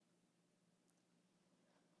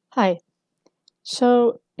Hi.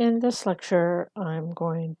 So, in this lecture, I'm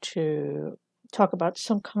going to talk about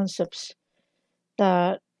some concepts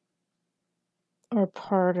that are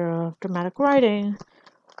part of dramatic writing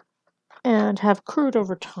and have accrued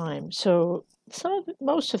over time. So,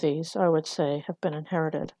 most of these, I would say, have been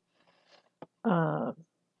inherited, uh,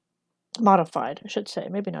 modified, I should say.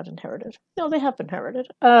 Maybe not inherited. No, they have been inherited.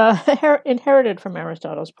 Inherited from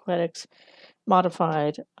Aristotle's Poetics,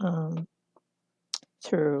 modified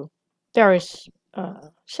through various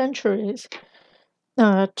centuries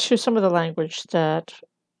to some of the language that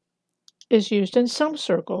is used in some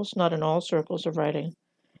circles, not in all circles of writing,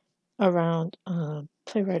 around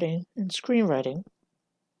playwriting and screenwriting.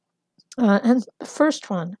 And the first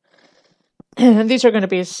one, and these are going to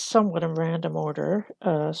be somewhat in random order,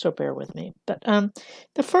 so bear with me. But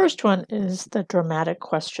the first one is the dramatic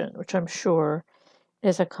question, which I'm sure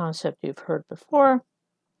is a concept you've heard before,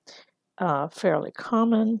 fairly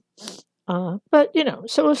common. But,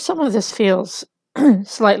 so if some of this feels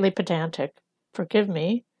slightly pedantic, forgive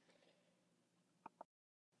me.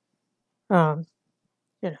 Um,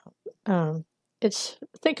 you know, it's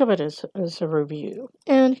think of it as a review,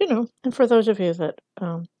 and for those of you that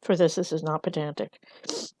for this is not pedantic.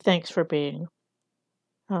 Thanks for being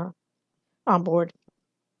uh, on board.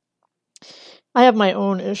 I have my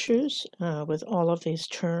own issues with all of these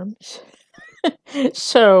terms,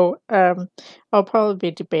 so I'll probably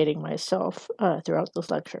be debating myself throughout this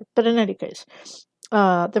lecture. But in any case,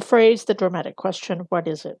 the phrase "the dramatic question," what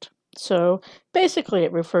is it? So basically,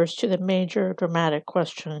 it refers to the major dramatic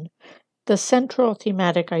question, the central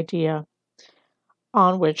thematic idea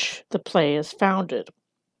on which the play is founded.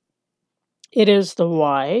 It is the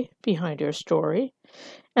why behind your story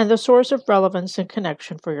and the source of relevance and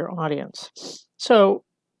connection for your audience. So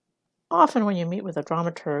often when you meet with a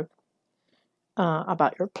dramaturg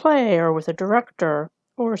about your play, or with a director,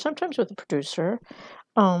 or sometimes with a producer,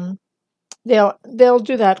 um, they'll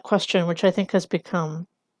do that question, which I think has become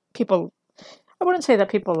people. I wouldn't say that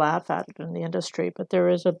people laugh at it in the industry, but there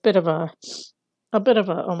is a bit of a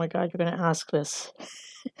oh my god, you're going to ask this.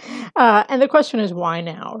 And the question is, why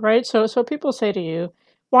now, right? So people say to you,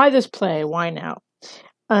 why this play? Why now?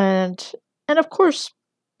 And and of course,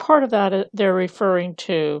 part of that they're referring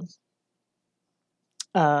to,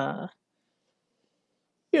 uh,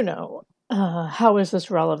 you know, how is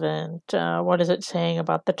this relevant? What is it saying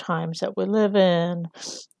about the times that we live in?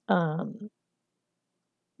 Um,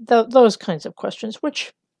 those kinds of questions,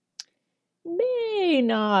 which may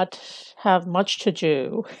not have much to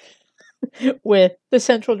do with the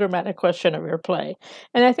central dramatic question of your play.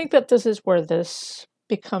 And I think that this is where this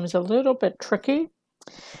becomes a little bit tricky,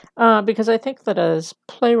 because I think that as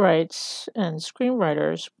playwrights and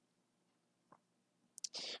screenwriters,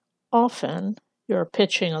 often you're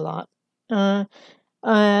pitching a lot, uh,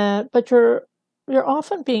 but you're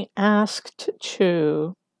often being asked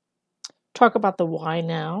to talk about the why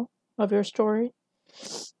now of your story,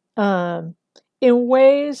 um, in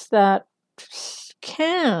ways that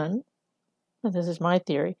can, and this is my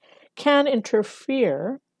theory, can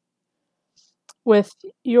interfere with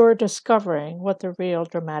your discovering what the real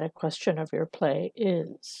dramatic question of your play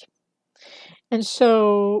is. And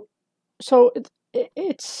so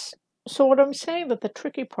it's so what I'm saying, that the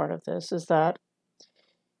tricky part of this is that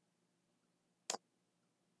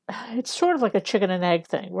it's sort of like a chicken and egg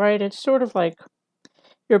thing, right? It's sort of like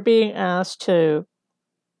you're being asked to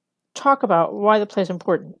talk about why the play is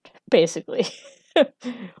important, basically.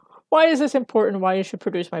 Why is this important? Why you should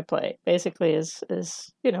produce my play? Basically, is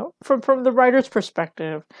from the writer's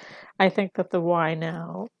perspective, I think that the why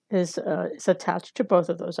now is attached to both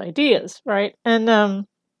of those ideas, right? And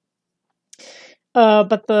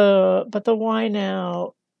but the why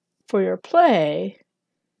now for your play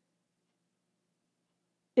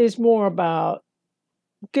is more about,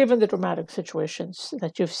 given the dramatic situations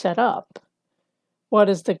that you've set up, what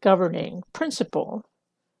is the governing principle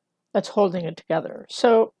that's holding it together?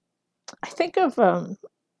 So I think of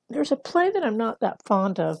there's a play that I'm not that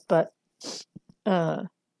fond of, but uh,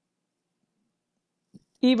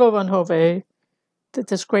 Ivo van Hove did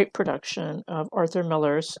this great production of Arthur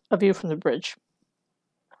Miller's A View from the Bridge,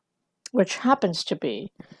 which happens to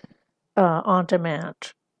be on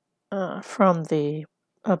demand from the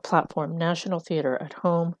platform National Theatre at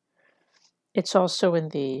Home. It's also in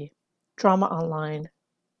the Drama Online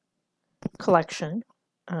collection,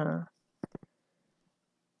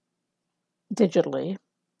 digitally.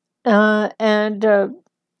 And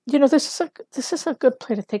this is a good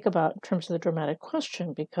play to think about in terms of the dramatic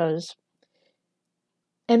question, because,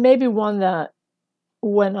 and maybe one that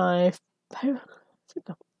when I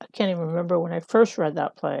can't even remember when I first read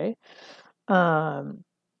that play. Um,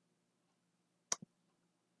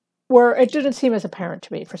 where it didn't seem as apparent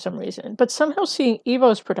to me for some reason. But somehow seeing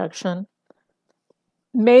Evo's production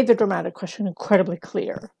made the dramatic question incredibly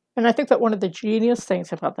clear. And I think that one of the genius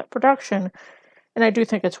things about that production, and I do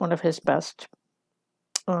think it's one of his best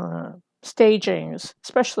stagings,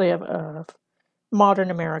 especially of modern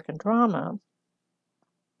American drama,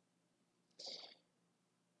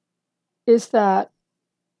 is that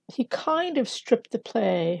he kind of stripped the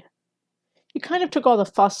play. He kind of took all the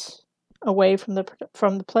fuss away from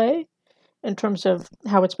the play in terms of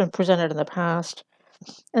how it's been presented in the past,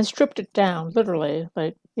 and stripped it down literally.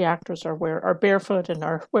 Like the actors are barefoot and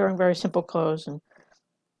are wearing very simple clothes, and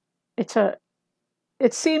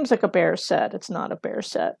it seems like a bear set. It's not a bear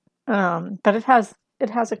set, but it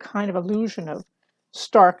has a kind of illusion of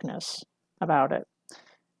starkness about it.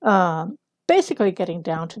 Basically, getting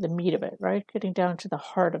down to the meat of it, right? Getting down to the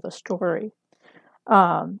heart of the story.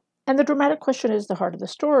 And the dramatic question is the heart of the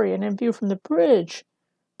story. And in View from the Bridge,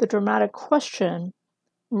 the dramatic question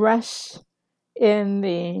rests in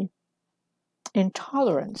the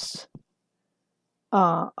intolerance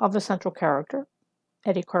of the central character,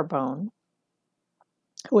 Eddie Carbone,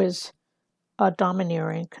 who is a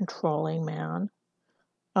domineering, controlling man,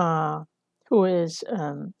 who has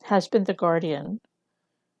been the guardian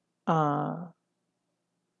of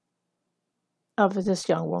this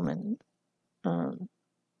young woman.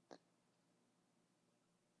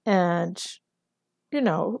 And,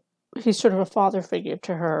 he's sort of a father figure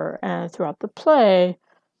to her. And throughout the play,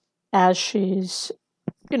 as she's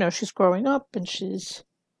growing up and she's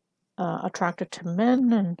attracted to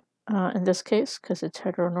men, and in this case, because it's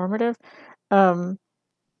heteronormative, and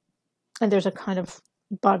there's a kind of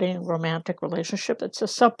budding romantic relationship that's a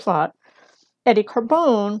subplot. Eddie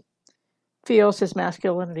Carbone feels his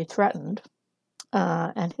masculinity threatened,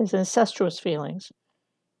 and his incestuous feelings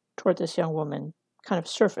toward this young woman kind of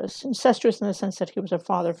surface. Incestuous in the sense that he was a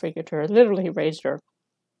father figure to her. Literally, he raised her.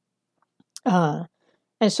 And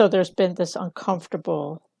so there's been this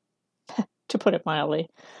uncomfortable, to put it mildly,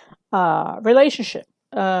 relationship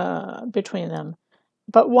between them,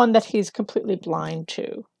 but one that he's completely blind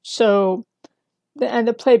to. So,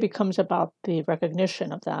 the play becomes about the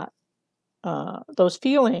recognition of that, those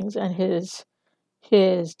feelings, and his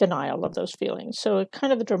denial of those feelings. So,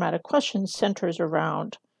 kind of the dramatic question centers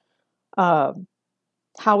around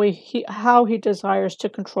how he desires to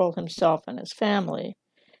control himself and his family,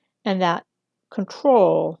 and that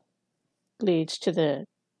control leads to the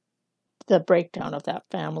breakdown of that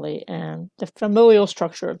family and the familial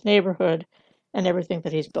structure of neighborhood and everything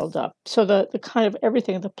that he's built up. So the kind of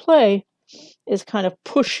everything in the play is kind of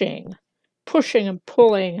pushing and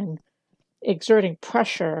pulling and exerting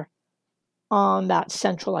pressure on that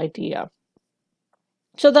central idea.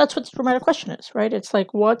 So that's what the dramatic question is, right? It's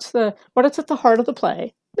like what is at the heart of the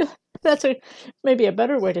play? That's maybe a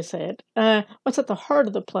better way to say it. What's at the heart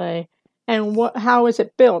of the play, and how is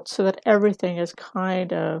it built so that everything is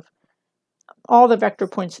kind of, all the vector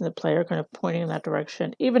points in the play are kind of pointing in that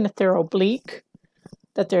direction, even if they're oblique,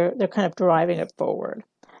 that they're kind of driving it forward.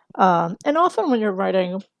 And often when you're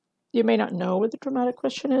writing, you may not know what the dramatic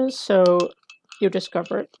question is, so you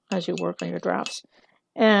discover it as you work on your drafts.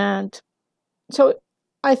 And so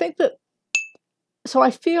I think that, so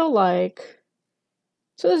I feel like,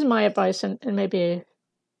 so this is my advice, and maybe,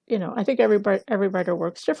 I think every writer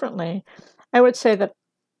works differently. I would say that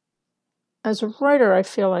as a writer, I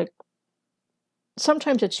feel like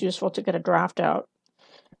sometimes it's useful to get a draft out.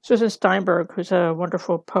 Susan Steinberg, who's a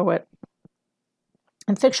wonderful poet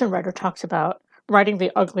and fiction writer, talks about writing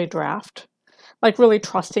the ugly draft, like really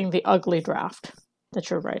trusting the ugly draft that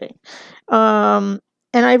you're writing.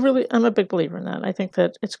 And I'm a big believer in that. I think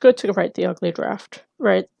that it's good to write the ugly draft,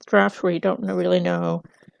 right? Drafts where you don't really know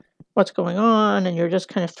what's going on, and you're just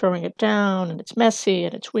kind of throwing it down, and it's messy,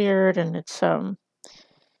 and it's weird, and it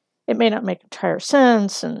may not make entire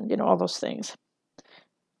sense, and all those things.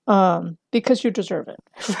 Because you deserve it,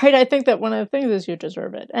 right? I think that one of the things is you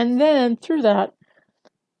deserve it, and then through that,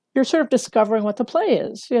 you're sort of discovering what the play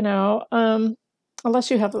is.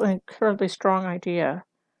 Unless you have an incredibly strong idea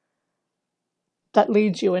that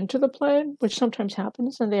leads you into the play, which sometimes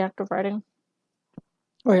happens in the act of writing,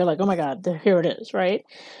 where you're like, oh my God, here it is, right?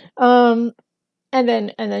 And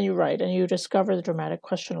then you write and you discover the dramatic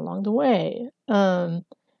question along the way. So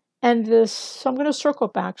I'm going to circle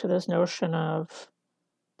back to this notion of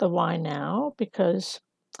the why now, because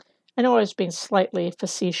I know I was being slightly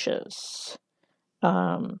facetious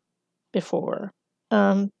before.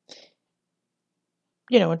 In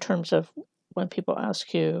terms of when people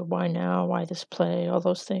ask you, why now, why this play, all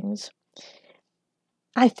those things.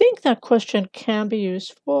 I think that question can be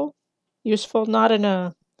useful not in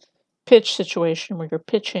a pitch situation where you're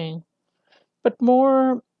pitching but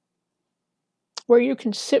more where you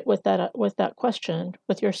can sit with that question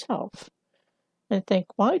with yourself and think,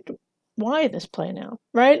 why this play now,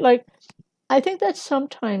 right? Like, I think that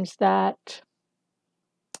sometimes that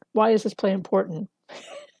why is this play important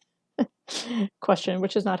question,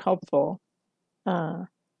 which is not helpful, uh,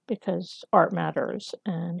 because art matters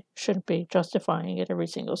and shouldn't be justifying it every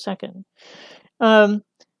single second.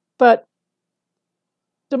 But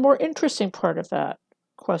the more interesting part of that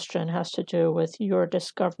question has to do with your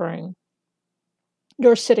discovering,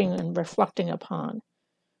 you're sitting and reflecting upon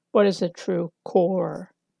what is the true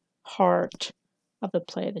core heart of the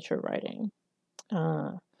play that you're writing.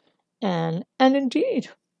 And indeed,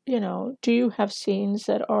 do you have scenes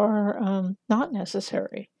that are not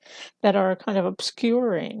necessary, that are kind of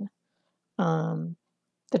obscuring the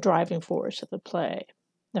driving force of the play,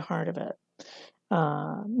 the heart of it?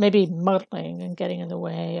 Maybe muddling and getting in the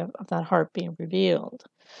way of that heart being revealed.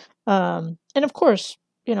 And of course,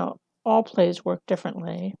 all plays work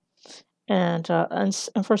differently. And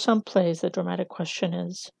for some plays, the dramatic question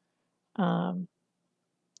is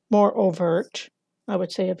more overt. I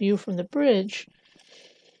would say A View from the Bridge,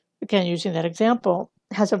 again, using that example,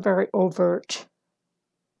 has a very overt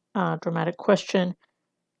dramatic question,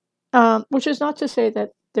 which is not to say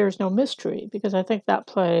that there's no mystery, because I think that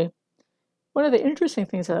play, one of the interesting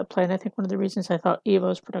things of that play, and I think one of the reasons I thought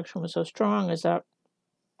Evo's production was so strong, is that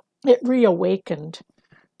it reawakened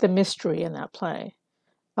the mystery in that play.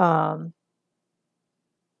 I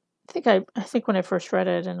think when I first read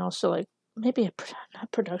it, and also like maybe a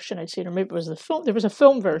production I'd seen, or maybe it was the film. There was a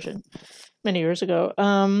film version many years ago,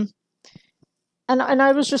 and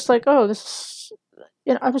I was just like, oh, this,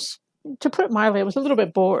 I was, to put it mildly, I was a little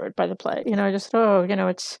bit bored by the play. I just thought,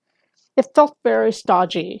 it felt very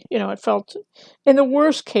stodgy. It felt, in the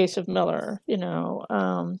worst case of Miller,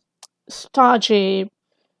 stodgy,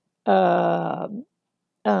 uh,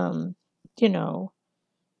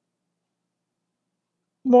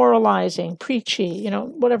 moralizing, preachy,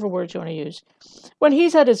 whatever words you want to use, when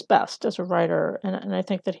he's at his best as a writer, and I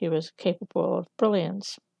think that he was capable of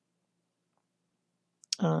brilliance.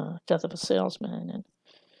 Death of a Salesman,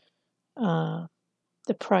 and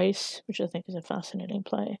The Price, which I think is a fascinating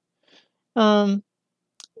play. When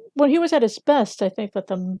he was at his best, I think that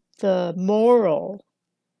the moral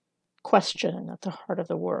question at the heart of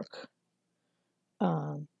the work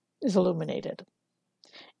is illuminated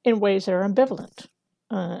in ways that are ambivalent.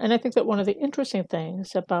 And I think that one of the interesting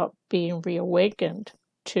things about being reawakened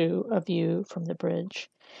to A View from the Bridge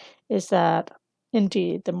is that,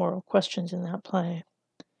 indeed, the moral questions in that play,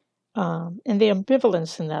 and the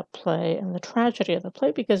ambivalence in that play, and the tragedy of the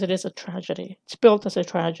play, because it is a tragedy. It's built as a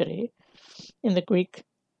tragedy in the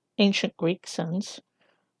ancient Greek sense.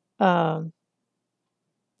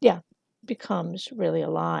 Becomes really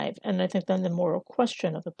alive. And I think then the moral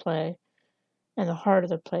question of the play and the heart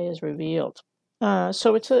of the play is revealed.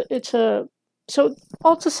 So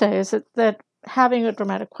all to say is that having a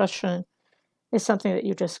dramatic question is something that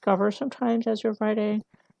you discover sometimes as you're writing.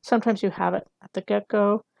 Sometimes you have it at the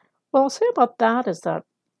get-go. What I'll say about that is that,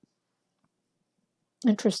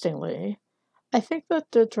 interestingly, I think that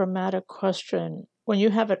the dramatic question, when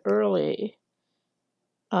you have it early,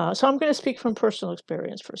 so I'm going to speak from personal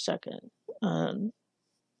experience for a second,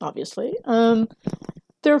 obviously.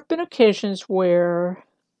 There have been occasions where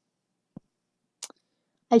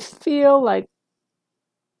I feel like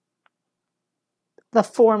the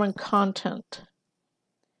form and content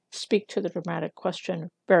speak to the dramatic question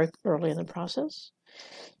very early in the process.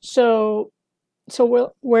 So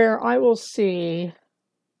where I will see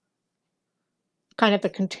kind of the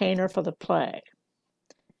container for the play,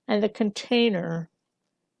 and the container,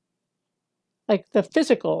 like the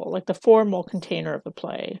physical, like the formal container of the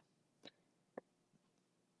play,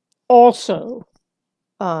 also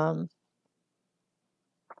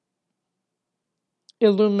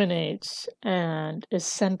illuminates and is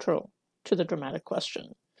central to the dramatic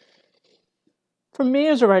question. For me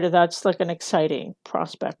as a writer, that's like an exciting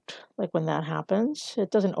prospect. Like when that happens,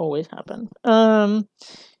 it doesn't always happen. But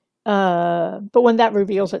when that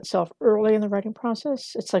reveals itself early in the writing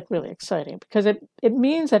process, it's like really exciting, because it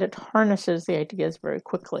means that it harnesses the ideas very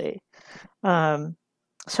quickly.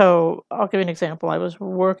 So I'll give you an example. I was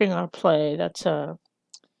working on a play that's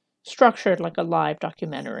structured like a live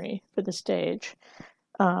documentary for the stage,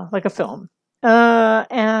 like a film,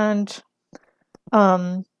 and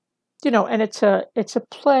and it's a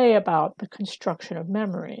play about the construction of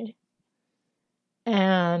memory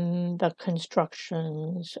and the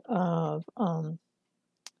constructions of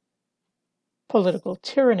political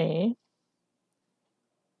tyranny,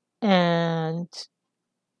 and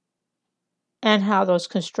how those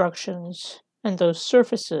constructions and those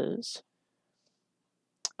surfaces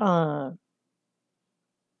uh,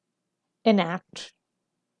 enact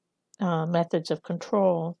methods of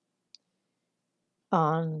control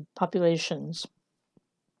on populations,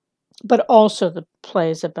 but also the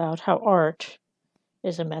plays about how art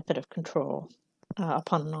is a method of control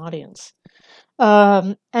upon an audience.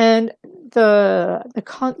 And the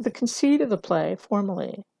conceit of the play,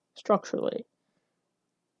 formally, structurally,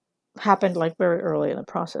 happened like very early in the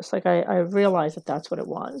process. Like I realized that that's what it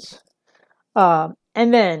was, and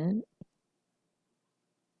then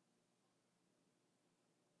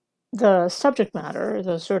the subject matter,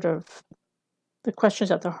 the sort of the questions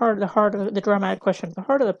at the heart of the dramatic question at the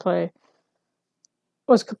heart of the play,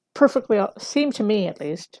 was perfectly, seemed to me at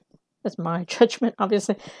least, that's my judgment,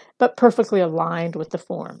 obviously, but perfectly aligned with the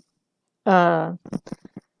form. And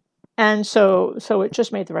so it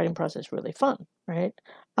just made the writing process really fun, right?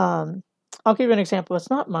 I'll give you an example. It's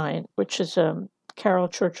not mine, which is Carol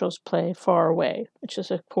Churchill's play Far Away, which is,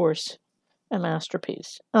 of course, a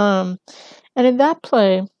masterpiece. And in that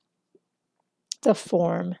play, the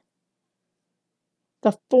form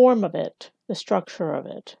of it, the structure of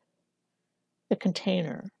it, the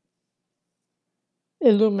container,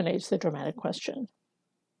 illuminates the dramatic question.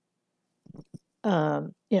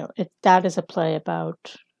 That is a play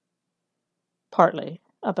about, partly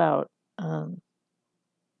about,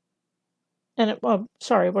 what I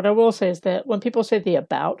will say is that when people say the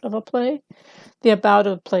about of a play, the about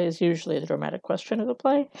of the play is usually the dramatic question of the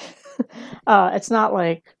play. It's not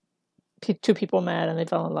like two people met and they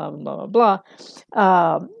fell in love and blah, blah, blah.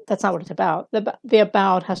 That's not what it's about. The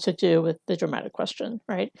about has to do with the dramatic question,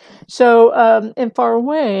 right? So in Far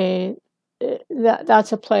Away,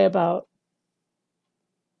 that's a play about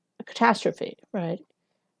a catastrophe, right?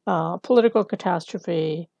 Political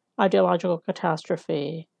catastrophe, ideological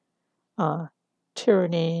catastrophe,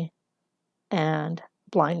 tyranny, and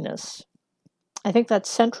blindness. I think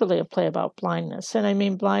that's centrally a play about blindness. And I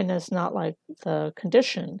mean blindness not like the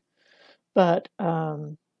condition, but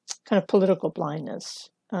kind of political blindness,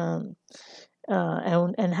 and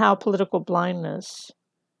how political blindness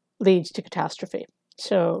leads to catastrophe.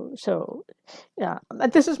 So yeah,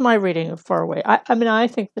 this is my reading of Far Away. I mean, I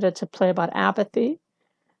think that it's a play about apathy,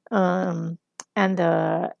 and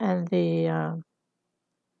the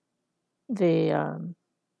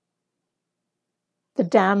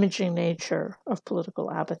damaging nature of political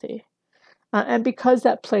apathy. And because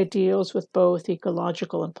that play deals with both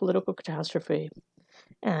ecological and political catastrophe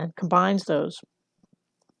and combines those,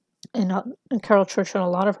 and Carol Churchill, a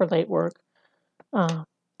lot of her late work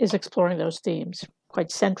is exploring those themes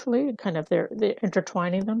quite centrally, kind of they're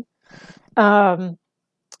intertwining them. That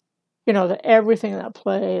everything in that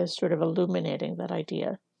play is sort of illuminating that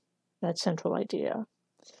idea, that central idea,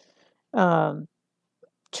 to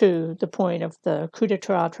the point of the coup de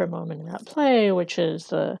théâtre moment in that play, which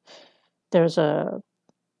is there's a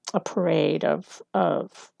parade of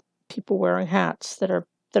people wearing hats that are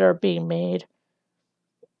being made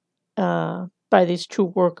by these two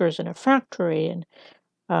workers in a factory, and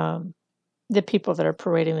the people that are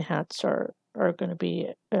parading the hats are going to be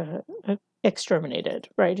exterminated,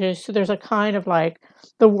 right? So there's a kind of like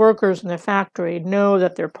the workers in the factory know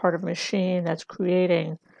that they're part of a machine that's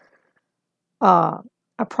creating a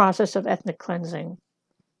process of ethnic cleansing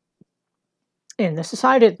in the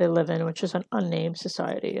society that they live in, which is an unnamed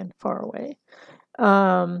society and Far Away.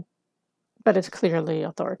 But it's clearly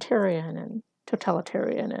authoritarian and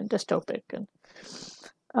totalitarian and dystopic, and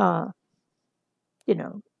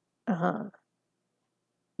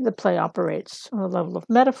the play operates on a level of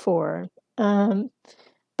metaphor.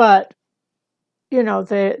 But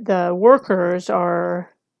the workers are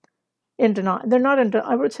in denial. They're not in.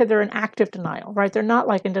 I would say they're in active denial, right? They're not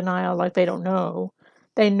like in denial, like they don't know.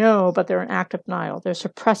 They know, but they're in active denial. They're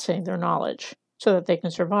suppressing their knowledge so that they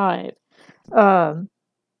can survive.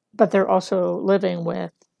 But they're also living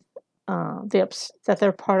with that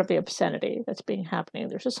they're part of the obscenity that's being happening in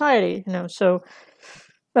their society. So,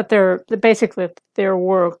 but basically their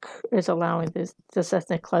work is allowing this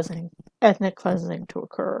ethnic cleansing to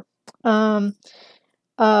occur. And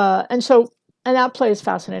that play is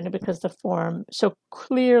fascinating because the form so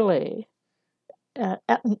clearly,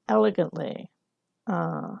 elegantly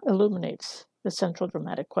illuminates the central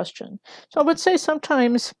dramatic question. So I would say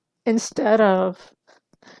sometimes instead of,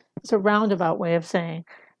 it's a roundabout way of saying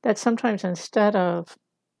that sometimes instead of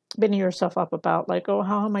beating yourself up about like, oh,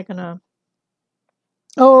 how am I going to,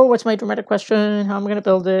 what's my dramatic question? How am I going to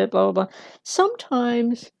build it? Blah, blah, blah.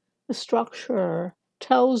 Sometimes the structure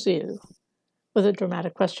tells you what the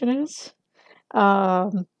dramatic question is.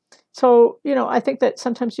 So so, I think that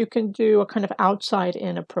sometimes you can do a kind of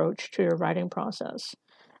outside-in approach to your writing process,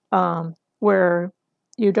 where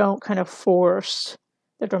you don't kind of force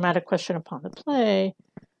the dramatic question upon the play,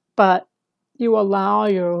 but you allow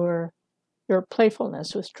your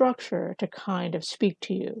playfulness with structure to kind of speak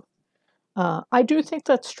to you. I do think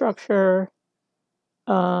that structure,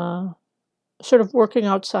 sort of working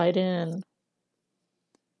outside in,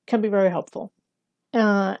 can be very helpful,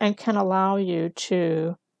 and can allow you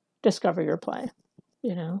to discover your play,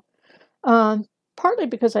 you know. Partly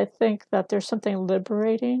because I think that there's something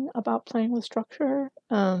liberating about playing with structure.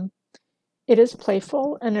 It is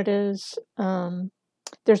playful, and it is,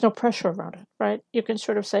 there's no pressure around it, right? You can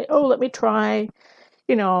sort of say, oh, let me try,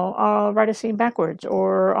 I'll write a scene backwards,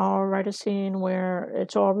 or I'll write a scene where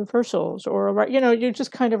it's all reversals, or, you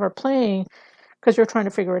just kind of are playing because you're trying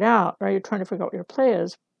to figure it out, right? You're trying to figure out what your play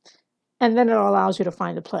is. And then it allows you to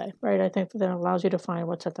find the play, right? I think that it allows you to find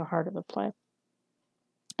what's at the heart of the play.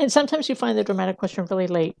 And sometimes you find the dramatic question really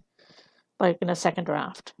late, like in a second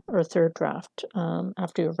draft or a third draft,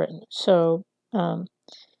 after you've written. So,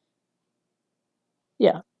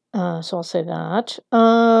 yeah. So I'll say that.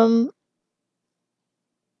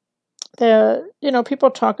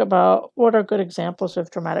 People talk about what are good examples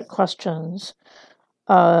of dramatic questions.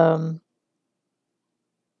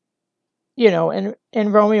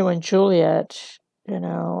 In Romeo and Juliet,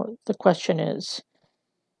 the question is,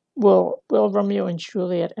 will Romeo and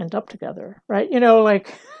Juliet end up together, right?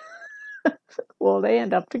 Like, will they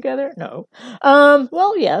end up together? No.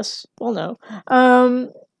 Well, yes. Well, no.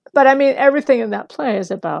 But I mean, everything in that play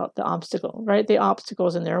is about the obstacle, right? The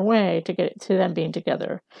obstacles in their way to get to them being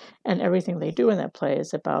together, and everything they do in that play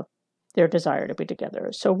is about their desire to be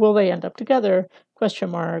together. So, will they end up together? Question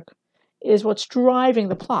mark. Is what's driving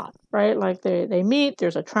the plot, right? Like they meet,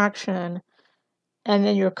 there's attraction, and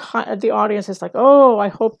then the audience is like, oh, I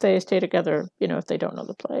hope they stay together. If they don't know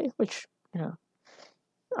the play, which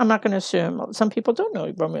I'm not going to assume. Some people don't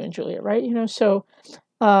know Romeo and Juliet, right? So,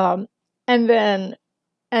 and then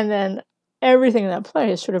everything in that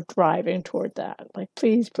play is sort of driving toward that. Like,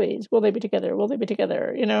 please, will they be together? Will they be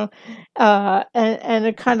together? And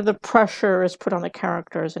it kind of the pressure is put on the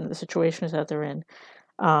characters and the situations that they're in.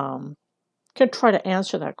 Can try to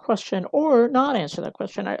answer that question or not answer that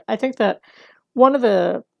question. I think that one of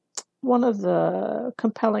the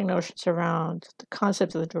compelling notions around the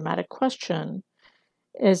concept of the dramatic question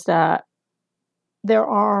is that there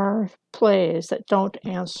are plays that don't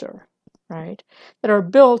answer, right? That are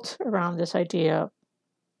built around this idea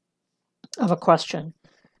of a question,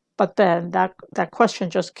 but then that question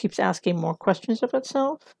just keeps asking more questions of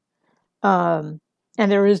itself, and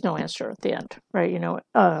there is no answer at the end, right?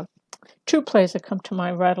 Two plays that come to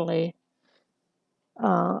mind readily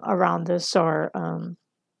around this are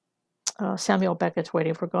Samuel Beckett's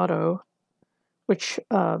Waiting for Godot, which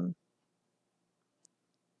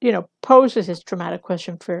poses his dramatic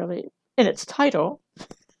question fairly in its title,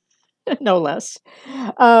 no less.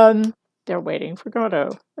 They're waiting for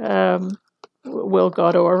Godot. Will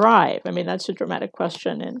Godot arrive? I mean, that's a dramatic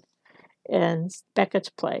question in Beckett's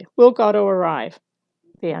play. Will Godot arrive?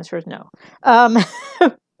 The answer is no.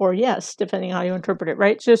 Or yes, depending how you interpret it,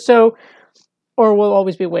 right? Or we'll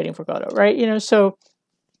always be waiting for Godot, right?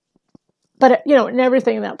 But and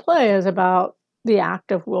everything in that play is about the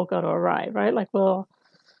act of will Godot arrive, right? Like, will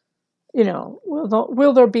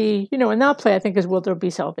there be, in that play, I think is, will there be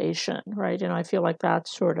salvation, right? I feel like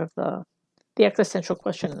that's sort of the existential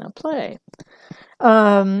question in that play.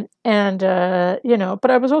 But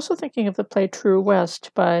I was also thinking of the play True West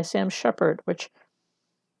by Sam Shepard, which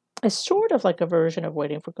is sort of like a version of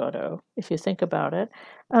Waiting for Godot, if you think about it.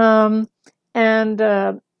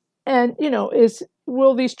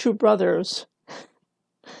 Will these two brothers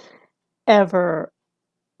ever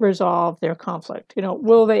resolve their conflict?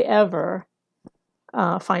 Will they ever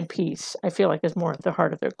find peace? I feel like is more at the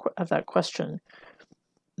heart of that question.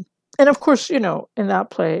 And of course, in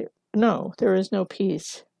that play, no, there is no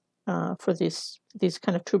peace for these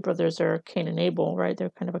kind of two brothers. Are Cain and Abel, right?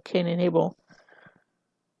 They're kind of a Cain and Abel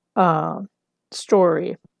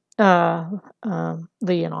story.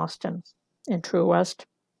 Lee and Austin in True West.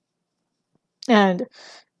 And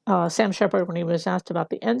Sam Shepard, when he was asked about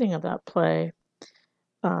the ending of that play,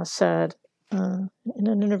 said in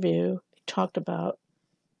an interview, he talked about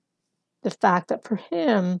the fact that for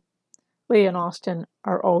him, Lee and Austin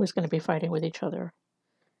are always going to be fighting with each other,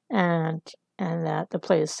 and that the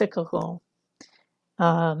play is cyclical,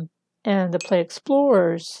 and the play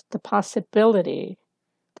explores the possibility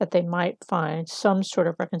that they might find some sort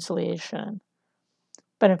of reconciliation,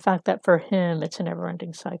 but in fact that for him it's a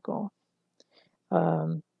never-ending cycle.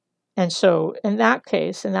 And so in that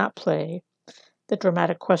case, in that play, the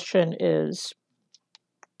dramatic question is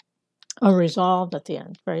unresolved at the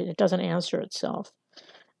end, right? It doesn't answer itself,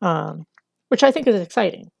 um, which I think is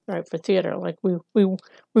exciting, right, for theater. Like we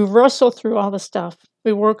wrestle through all the stuff,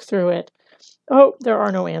 we work through it. Oh, there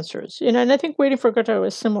are no answers, and I think Waiting for Godot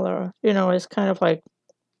is similar. Is kind of like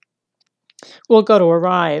will Godot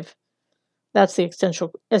arrive? That's the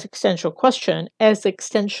existential question.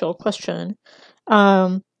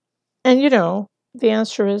 Um, and the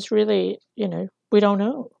answer is really, we don't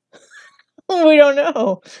know. We don't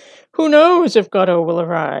know. Who knows if Godot will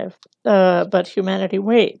arrive? But humanity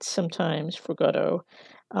waits sometimes for Godot,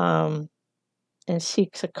 um, and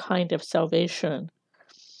seeks a kind of salvation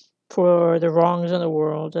for the wrongs in the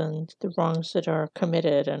world and the wrongs that are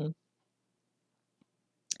committed,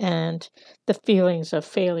 and the feelings of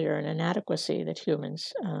failure and inadequacy that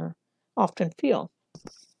humans often feel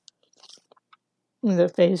in the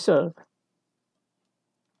face of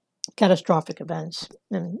catastrophic events.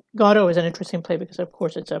 And Godot is an interesting play because, of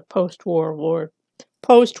course, it's a post-World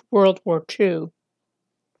War II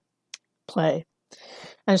play.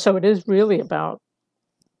 And so it is really about,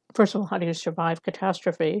 first of all, how do you survive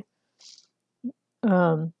catastrophe?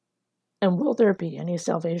 And will there be any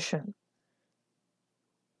salvation?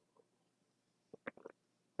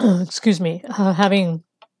 Excuse me, having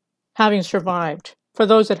survived, for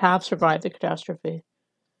those that have survived the catastrophe,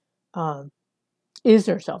 is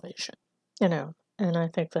there salvation? And I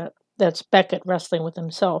think that's Beckett wrestling with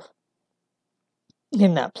himself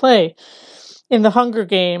in that play. In the Hunger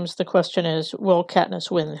Games, the question is, will Katniss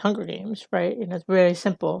win the Hunger Games, right? It's very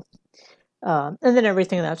simple. And then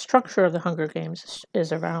everything in that structure of the Hunger Games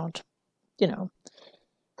is around,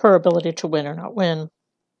 her ability to win or not win.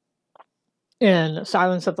 In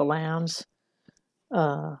Silence of the Lambs,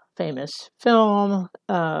 famous film,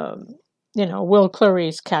 will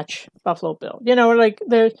Clarice catch Buffalo Bill?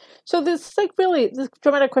 So this this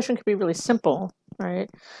dramatic question could be really simple, right?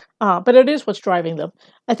 But it is what's driving them.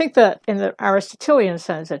 I think that in the Aristotelian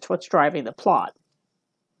sense, it's what's driving the plot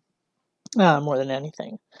more than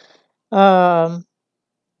anything. So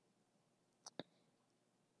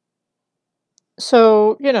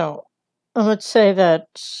I would say that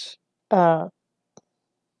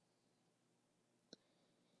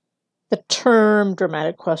the term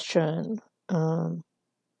dramatic question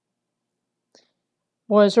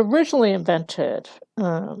was originally invented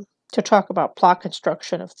to talk about plot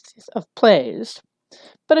construction of plays,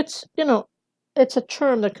 but it's a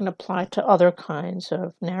term that can apply to other kinds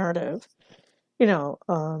of narrative,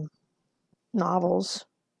 novels,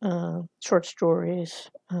 short stories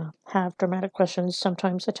have dramatic questions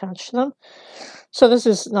sometimes attached to them. So this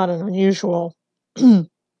is not an unusual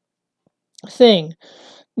thing.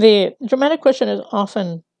 The dramatic question is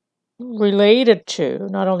often related to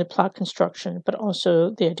not only plot construction, but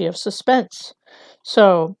also the idea of suspense.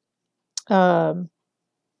 So, and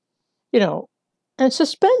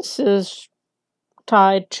suspense is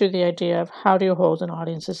tied to the idea of how do you hold an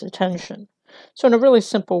audience's attention. So in a really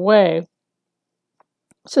simple way,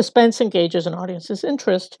 suspense engages an audience's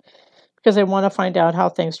interest because they want to find out how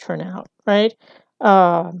things turn out, right?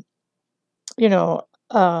 The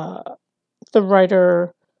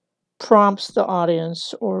writer prompts the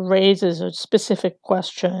audience or raises a specific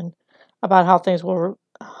question about how things will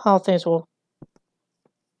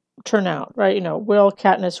turn out, right? Will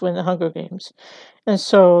Katniss win the Hunger Games? And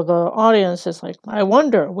so the audience is like, I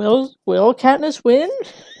wonder, will Katniss win?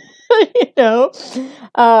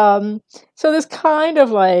 So this kind of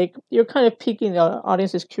like, you're kind of piquing the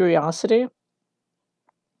audience's curiosity.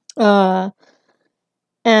 And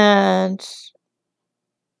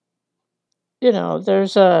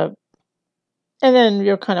there's and then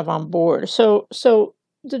you're kind of on board. So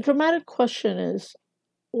the dramatic question is,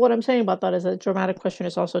 what I'm saying about that is that dramatic question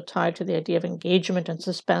is also tied to the idea of engagement and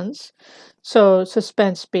suspense. So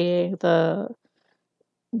suspense being the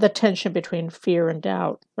tension between fear and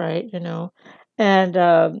doubt, right?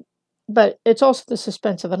 And but it's also the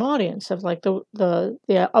suspense of an audience, of like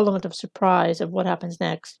the element of surprise of what happens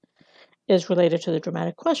next is related to the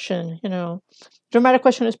dramatic question. Dramatic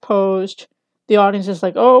question is posed. The audience is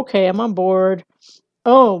like, oh, okay, I'm on board.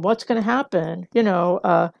 Oh, what's going to happen?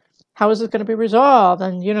 How is this going to be resolved?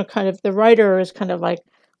 And, kind of the writer is kind of like,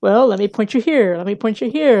 well, let me point you here. Let me point you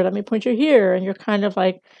here. Let me point you here. And you're kind of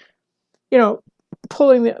like,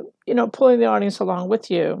 pulling the audience along with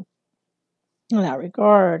you in that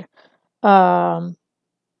regard. So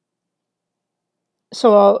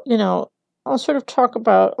I'll sort of talk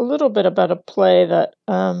about a little bit about a play that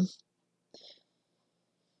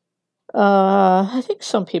I think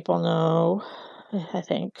some people know. I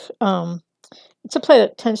think It's a play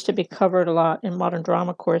that tends to be covered a lot in modern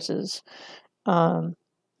drama courses. A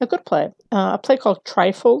good play. A play called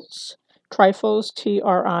Trifles. Trifles,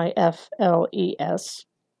 Trifles,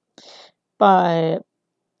 by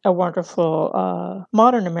a wonderful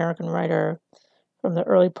modern American writer from the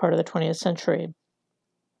early part of the 20th century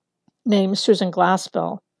named Susan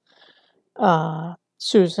Glaspell.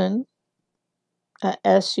 Susan,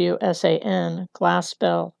 Susan,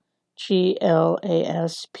 Glaspell,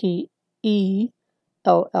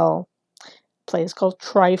 Glaspell. Play is called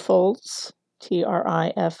Trifles,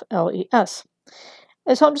 Trifles.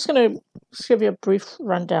 And so I'm just going to give you a brief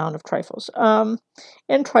rundown of Trifles.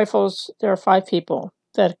 In Trifles, there are 5 people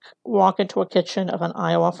that walk into a kitchen of an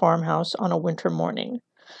Iowa farmhouse on a winter morning.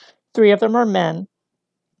 3 of them are men,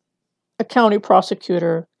 a county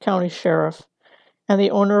prosecutor, county sheriff, and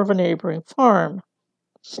the owner of a neighboring farm,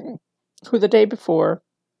 who the day before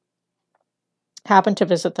happened to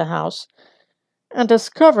visit the house and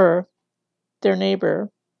discover their neighbor.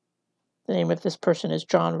 The name of this person is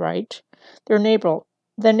John Wright. The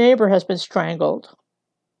neighbor has been strangled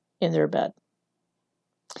in their bed.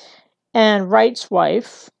 And Wright's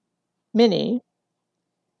wife, Minnie,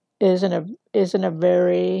 is in a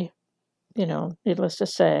very, needless to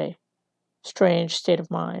say, strange state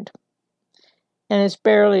of mind, and is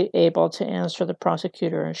barely able to answer the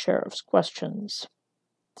prosecutor and sheriff's questions.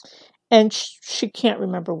 And she can't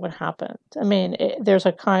remember what happened. I mean, there's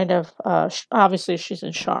a kind of, obviously she's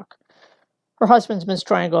in shock. Her husband's been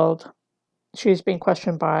strangled. She's being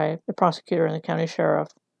questioned by the prosecutor and the county sheriff.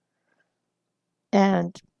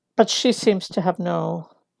 But she seems to have no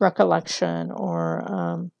recollection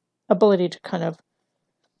or ability to kind of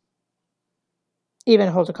even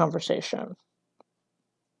hold a conversation.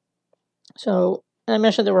 So, and I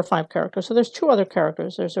mentioned there were 5 characters. So there's 2 other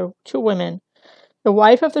characters. There's 2 women, the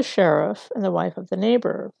wife of the sheriff and the wife of the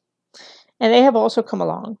neighbor. And they have also come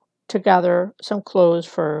along to gather some clothes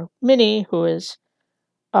for Minnie, who is,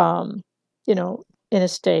 in a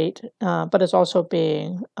state, but is also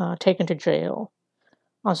being taken to jail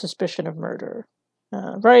on suspicion of murder.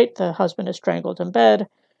 Right, the husband is strangled in bed.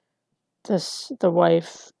 The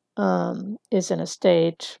wife is in a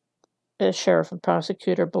state. The sheriff and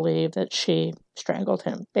prosecutor believe that she strangled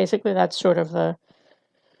him. Basically, that's sort of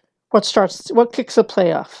what kicks the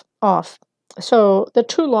play off. So the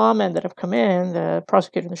 2 lawmen that have come in, the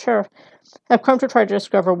prosecutor and the sheriff, have come to try to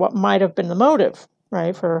discover what might have been the motive,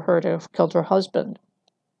 right, for her to have killed her husband.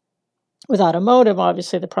 Without a motive,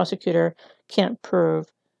 obviously, the prosecutor can't prove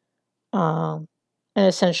an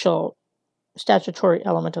essential statutory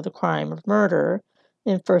element of the crime of murder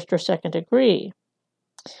in first or second degree.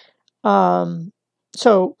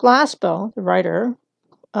 So Glaspell, the writer,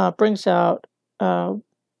 brings out,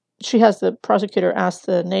 she has the prosecutor ask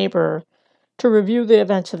the neighbor to review the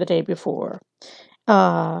events of the day before,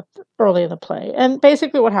 early in the play. And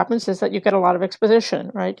basically what happens is that you get a lot of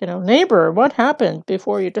exposition, right? Neighbor, what happened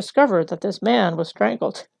before you discovered that this man was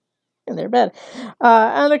strangled in their bed?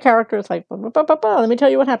 And the character is like, let me tell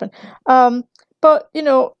you what happened. But,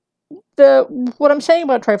 what I'm saying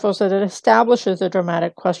about Trifles is that it establishes the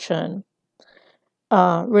dramatic question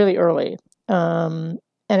really early. And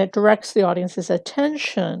it directs the audience's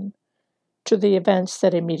attention to the events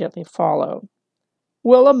that immediately follow.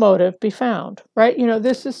 Will a motive be found? Right?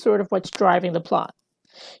 This is sort of what's driving the plot.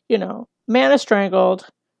 Man is strangled.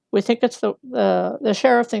 We think it's the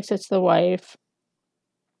sheriff thinks it's the wife.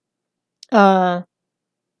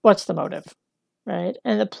 What's the motive? Right?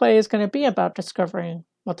 And the play is going to be about discovering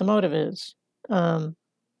what the motive is.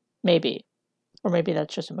 Maybe. Or maybe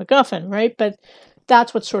that's just a MacGuffin, right? But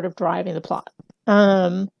that's what's sort of driving the plot.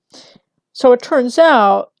 So it turns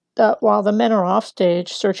out that while the men are off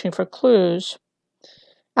stage searching for clues,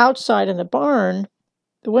 outside in the barn,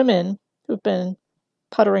 the women who've been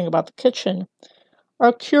puttering about the kitchen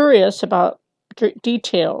are curious about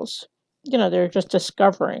details. They're just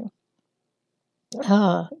discovering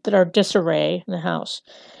that are disarray in the house.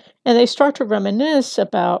 And they start to reminisce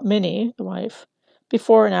about Minnie, the wife,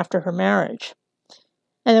 before and after her marriage.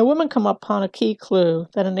 And the women come upon a key clue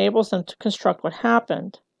that enables them to construct what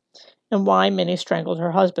happened and why Minnie strangled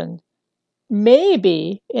her husband,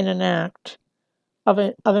 maybe in an act of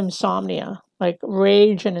insomnia, like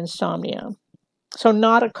rage and insomnia. So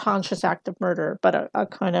not a conscious act of murder, but a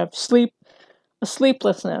kind of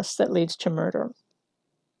sleeplessness that leads to murder.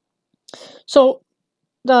 So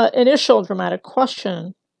the initial dramatic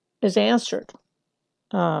question is answered.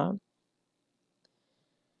 And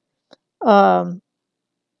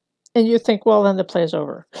you think, well, then the play is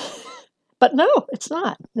over. But no, it's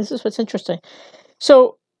not. This is what's interesting.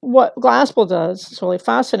 So what Glaspell does is really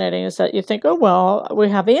fascinating is that you think, oh, well, we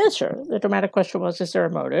have the answer. The dramatic question was, is there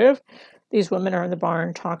a motive? These women are in the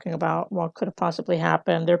barn talking about what could have possibly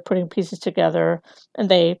happened. They're putting pieces together and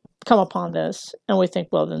they come upon this. And we think,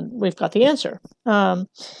 well, then we've got the answer. But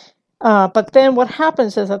then what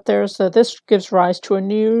happens is that this gives rise to a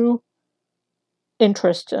new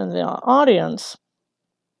interest in the audience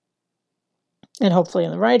and hopefully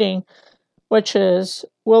in the writing, which is,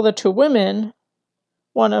 will the two women,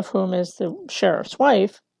 one of whom is the sheriff's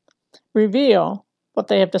wife, reveal what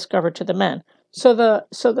they have discovered to the men? So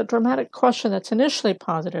the dramatic question that's initially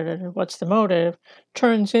posited, what's the motive,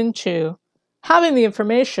 turns into having the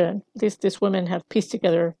information. These women have pieced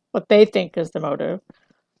together what they think is the motive.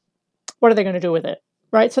 What are they going to do with it?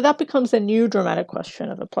 Right? So that becomes the new dramatic question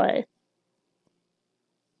of the play,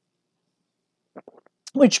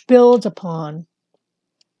 which builds upon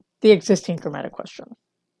the existing dramatic question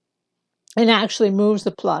and actually moves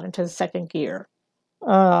the plot into the second gear.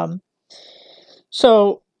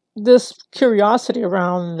 So this curiosity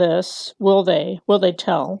around this, will they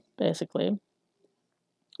tell, basically,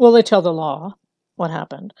 will they tell the law what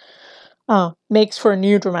happened, makes for a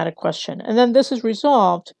new dramatic question. And then this is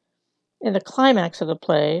resolved in the climax of the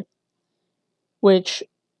play, which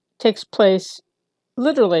takes place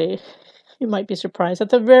literally, you might be surprised, at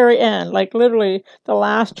the very end, like literally the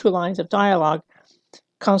last two lines of dialogue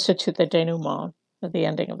constitute the denouement, the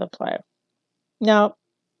ending of the play. Now,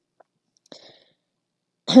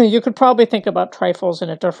 you could probably think about trifles in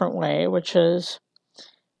a different way, which is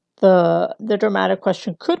the dramatic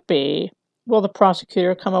question could be, will the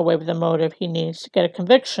prosecutor come away with the motive he needs to get a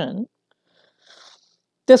conviction?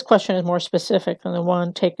 This question is more specific than the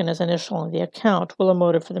one taken as initial in the account. Will a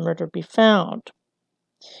motive for the murder be found?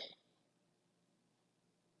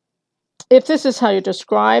 If this is how you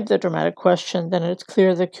describe the dramatic question, then it's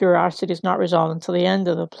clear that curiosity is not resolved until the end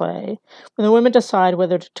of the play, when the women decide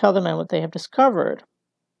whether to tell the men what they have discovered.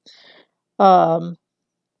 But,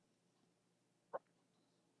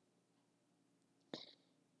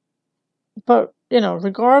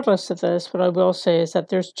 regardless of this, what I will say is that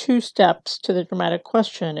there's two steps to the dramatic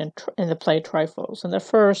question in the play Trifles. In the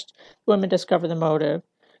first, women discover the motive,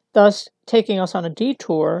 thus taking us on a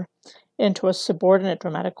detour into a subordinate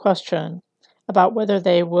dramatic question about whether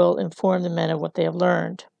they will inform the men of what they have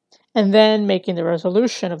learned, and then making the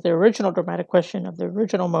resolution of the original dramatic question of the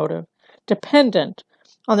original motive dependent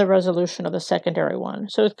on the resolution of the secondary one.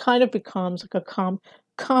 So it kind of becomes like a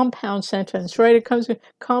compound sentence, right? It comes with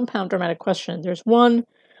compound dramatic question. There's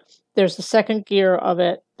the second gear of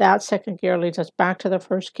it. That second gear leads us back to the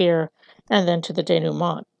first gear and then to the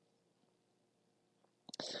denouement.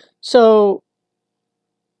 So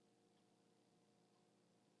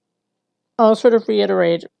I'll sort of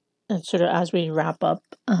reiterate, and sort of as we wrap up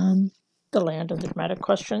the land of the dramatic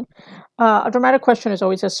question. A dramatic question is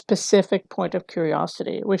always a specific point of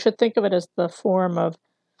curiosity. We should think of it as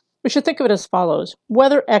follows: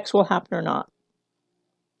 whether X will happen or not,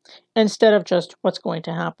 instead of just what's going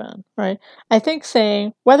to happen, right? I think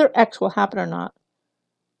saying whether X will happen or not,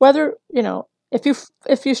 whether,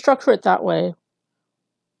 if you structure it that way,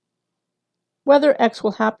 whether X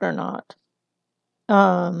will happen or not,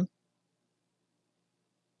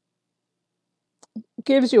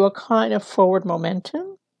 gives you a kind of forward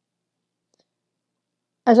momentum,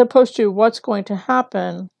 as opposed to what's going to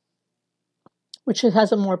happen, which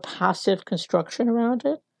has a more passive construction around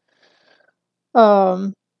it.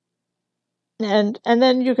 And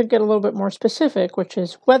then you could get a little bit more specific, which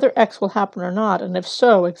is whether X will happen or not, and if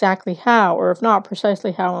so, exactly how, or if not,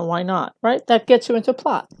 precisely how and why not, right? That gets you into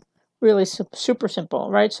plot. Really super simple,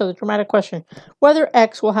 right? So the dramatic question, whether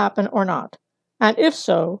X will happen or not, and if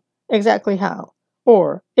so, exactly how,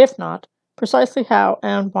 or if not, precisely how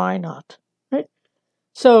and why not, right?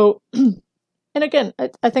 So, and again,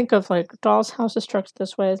 I think of like Doll's House is structured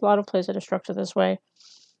this way. There's a lot of plays that are structured this way.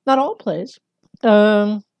 Not all plays,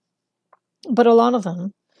 but a lot of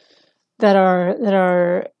them that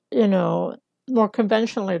are more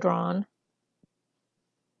conventionally drawn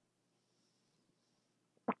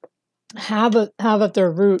have at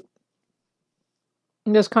their root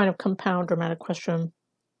this kind of compound dramatic question,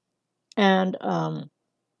 and a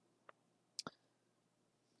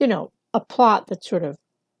plot that sort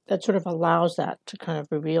of allows that to kind of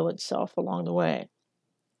reveal itself along the way.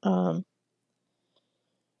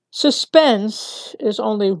 Suspense is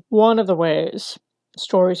only one of the ways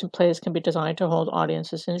stories and plays can be designed to hold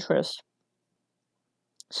audiences' interest.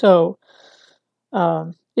 So,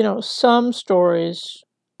 some stories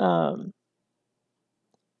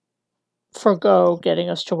forego getting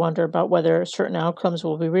us to wonder about whether certain outcomes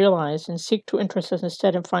will be realized and seek to interest us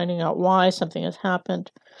instead in finding out why something has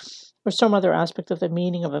happened or some other aspect of the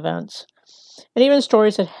meaning of events. And even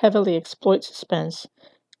stories that heavily exploit suspense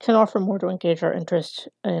can offer more to engage our interest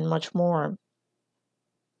in much more.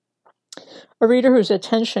 A reader whose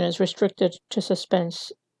attention is restricted to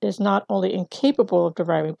suspense is not only incapable of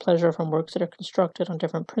deriving pleasure from works that are constructed on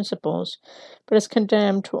different principles, but is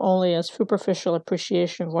condemned to only a superficial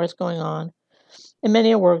appreciation of what is going on in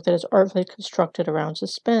many a work that is artfully constructed around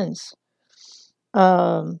suspense.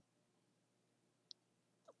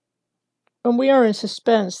 When we are in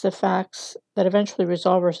suspense, the facts that eventually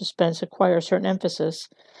resolve our suspense acquire a certain emphasis,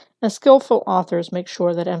 and skillful authors make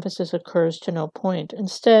sure that emphasis occurs to no point.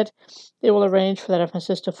 Instead, they will arrange for that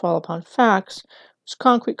emphasis to fall upon facts whose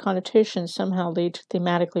concrete connotations somehow lead to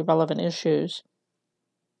thematically relevant issues.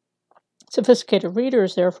 Sophisticated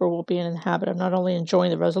readers, therefore, will be in the habit of not only enjoying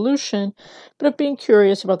the resolution, but of being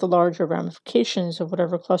curious about the larger ramifications of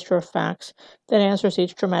whatever cluster of facts that answers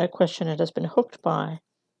each dramatic question it has been hooked by.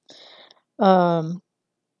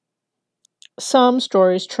 Some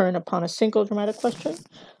stories turn upon a single dramatic question.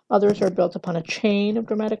 Others are built upon a chain of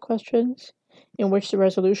dramatic questions, in which the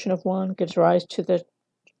resolution of one gives rise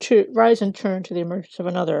rise in turn to the emergence of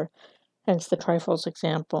another. Hence the trifles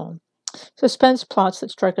example. Suspense plots that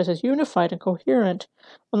strike us as unified and coherent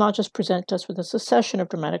will not just present us with a succession of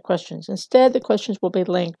dramatic questions. Instead, the questions will be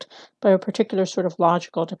linked by a particular sort of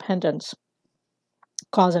logical dependence,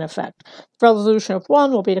 cause and effect. The resolution of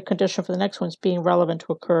one will be the condition for the next one's being relevant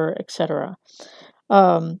to occur, etc.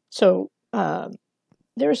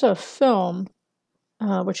 There's a film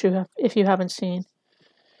which you have, if you haven't seen,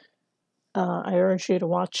 I urge you to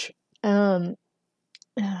watch. It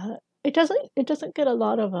doesn't get a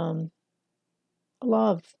lot of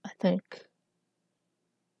love, I think,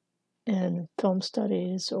 in film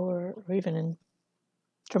studies or even in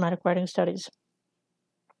dramatic writing studies,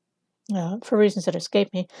 for reasons that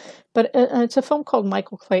escape me. But it's a film called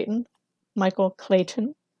Michael Clayton.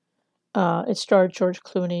 It starred George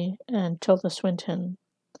Clooney and Tilda Swinton.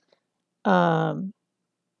 And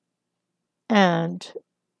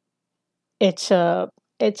it's a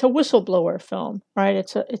whistleblower film, right?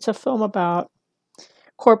 It's a film about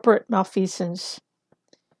corporate malfeasance,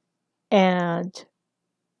 and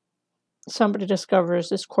somebody discovers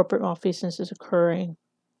this corporate malfeasance is occurring.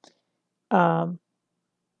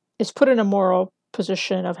 It's put in a moral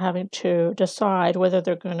position of having to decide whether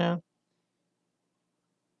they're going to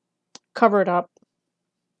cover it up,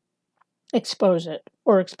 expose it,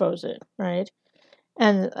 right?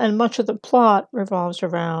 And much of the plot revolves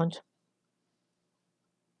around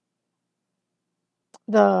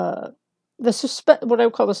the what I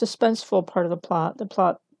would call the suspenseful part of the plot.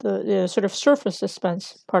 The sort of surface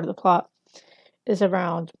suspense part of the plot is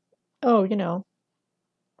around,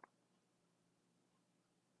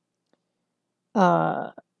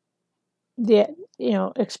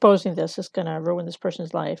 exposing this is going to ruin this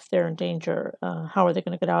person's life. They're in danger. How are they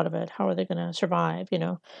going to get out of it? How are they going to survive?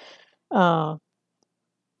 And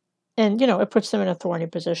it puts them in a thorny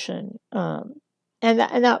position. And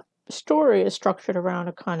that story is structured around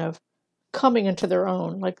a kind of coming into their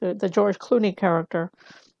own, like the George Clooney character,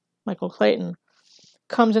 Michael Clayton,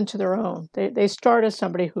 comes into their own. They start as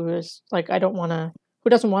somebody who is like, who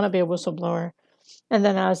doesn't want to be a whistleblower. And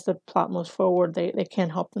then as the plot moves forward, they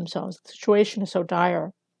can't help themselves. The situation is so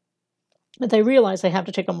dire that they realize they have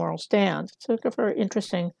to take a moral stand. It's a very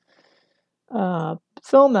interesting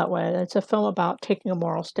film that way. It's a film about taking a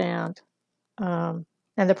moral stand and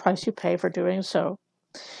the price you pay for doing so.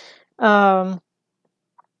 And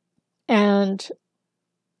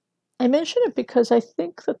I mention it because I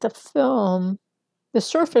think that the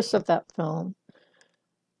surface of that film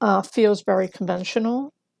feels very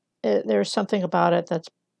conventional. There's something about it that's,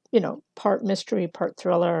 part mystery, part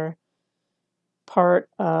thriller, part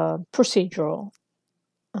procedural.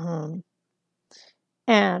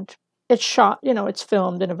 And it's shot, it's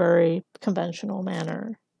filmed in a very conventional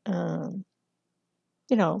manner. And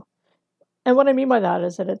what I mean by that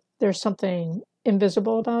is that there's something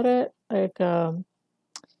invisible about it, like,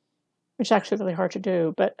 which is actually really hard to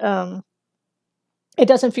do, but it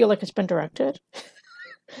doesn't feel like it's been directed.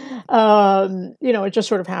 It just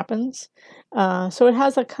sort of happens. So it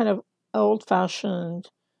has a kind of old-fashioned,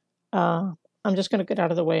 I'm just going to get out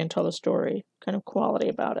of the way and tell the story kind of quality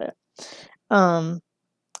about it,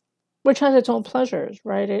 which has its own pleasures,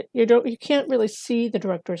 right? You can't really see the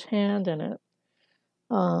director's hand in it,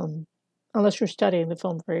 unless you're studying the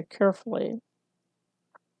film very carefully.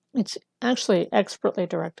 It's actually expertly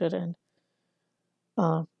directed and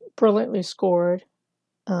brilliantly scored.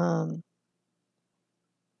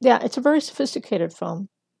 yeah, it's a very sophisticated film,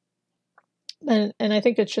 and I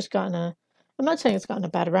think it's just gotten a. I'm not saying it's gotten a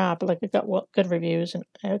bad rap, like it got good reviews and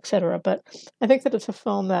etc. But I think that it's a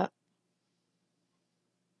film that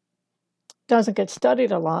doesn't get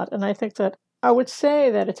studied a lot, and I think that I would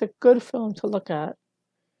say that it's a good film to look at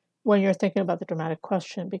when you're thinking about the dramatic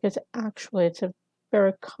question, because actually it's a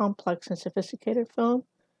very complex and sophisticated film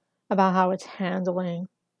about how it's handling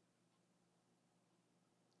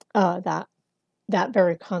that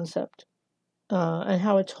very concept, and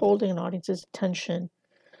how it's holding an audience's attention,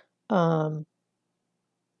 um,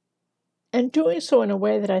 and doing so in a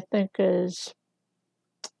way that I think is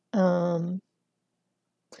um,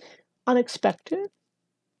 unexpected.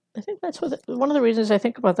 I think that's one of the reasons I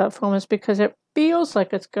think about that film is because it feels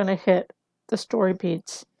like it's going to hit the story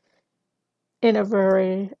beats in a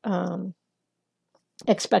very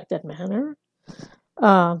expected manner,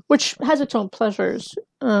 which has its own pleasures,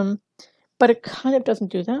 but it kind of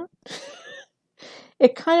doesn't do that.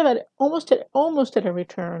 It kind of almost at every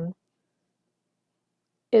turn,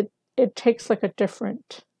 it takes like a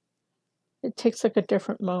different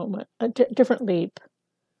moment, different leap,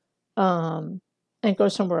 and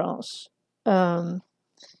goes somewhere else, um,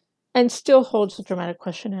 and still holds the dramatic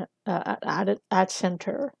question at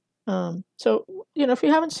center. So if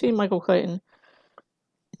you haven't seen Michael Clayton,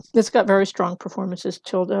 it's got very strong performances.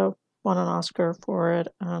 Tilda won an Oscar for it.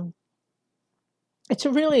 It's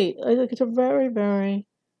a very, very,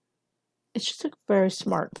 it's just a very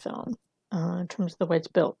smart film in terms of the way it's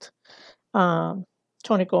built. Tony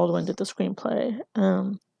Goldwyn did the screenplay.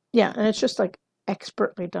 Yeah, and it's just like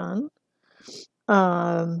expertly done.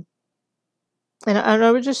 And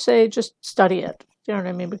I would just say, just study it. You know what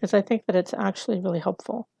I mean? Because I think that it's actually really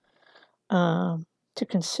helpful to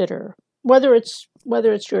consider whether it's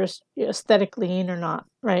your aesthetic lean or not,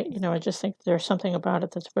 right? I just think there's something about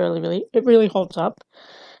it that's it really holds up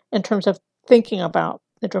in terms of thinking about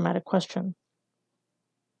the dramatic question.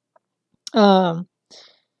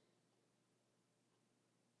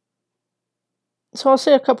 So I'll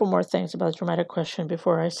say a couple more things about the dramatic question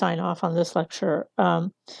before I sign off on this lecture.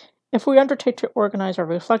 If we undertake to organize our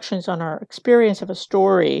reflections on our experience of a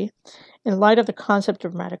story in light of the concept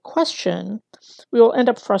of dramatic question, we will end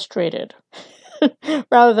up frustrated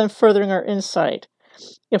rather than furthering our insight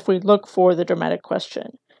if we look for the dramatic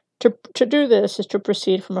question. To do this is to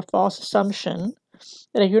proceed from a false assumption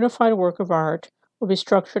that a unified work of art will be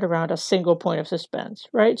structured around a single point of suspense,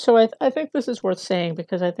 right? So I think this is worth saying,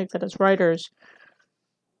 because I think that as writers,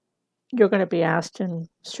 you're going to be asked, and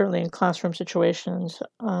certainly in classroom situations,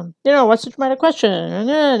 what's the dramatic question? And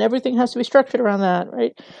then everything has to be structured around that,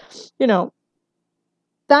 right?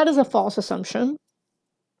 That is a false assumption.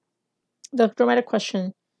 The dramatic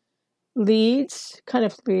question kind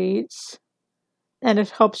of leads, and it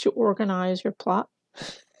helps you organize your plot.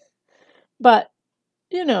 But,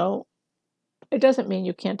 it doesn't mean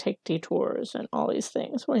you can't take detours and all these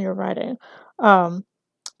things when you're writing. But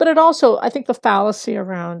it also, I think the fallacy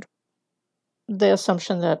around the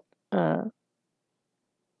assumption that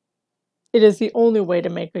it is the only way to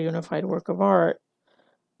make a unified work of art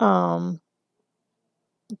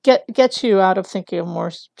gets you out of thinking of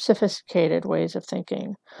more sophisticated ways of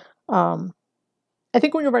thinking. I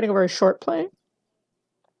think when you're writing a very short play,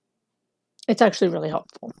 it's actually really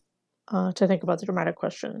helpful to think about the dramatic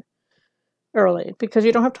question early, because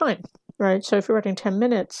you don't have time, right? So if you're writing 10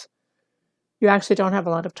 minutes, you actually don't have a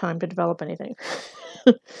lot of time to develop anything.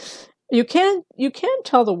 You can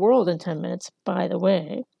tell the world in 10 minutes, by the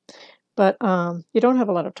way, but you don't have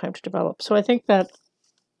a lot of time to develop. So I think that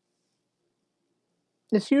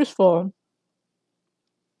it's useful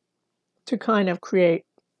to kind of create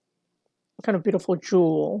a kind of beautiful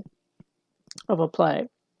jewel of a play.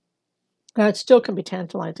 It still can be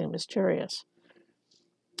tantalizing and mysterious,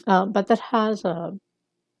 but that has an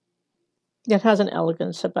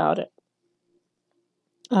elegance about it.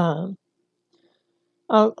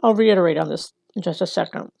 I'll reiterate on this in just a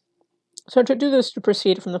second. So to do this, to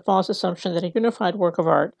proceed from the false assumption that a unified work of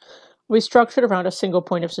art will be structured around a single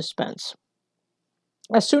point of suspense.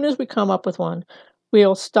 As soon as we come up with one,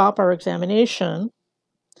 we'll stop our examination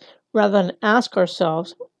rather than ask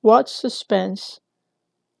ourselves what suspense,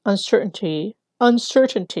 uncertainty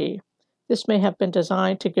this may have been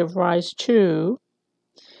designed to give rise to,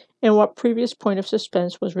 and what previous point of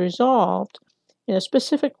suspense was resolved in a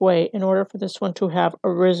specific way in order for this one to have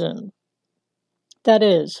arisen. That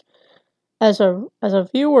is, as a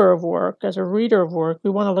viewer of work, as a reader of work, we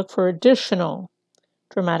want to look for additional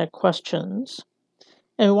dramatic questions,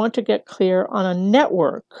 and we want to get clear on a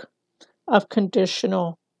network of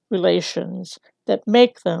conditional relations that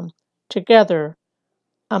make them together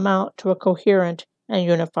amount to a coherent and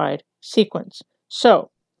unified sequence. So,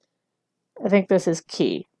 I think this is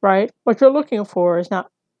key, right? What you're looking for is not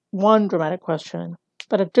one dramatic question,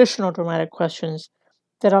 but additional dramatic questions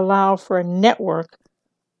that allow for a network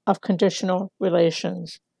of conditional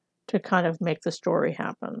relations to kind of make the story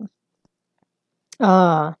happen,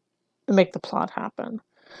 make the plot happen.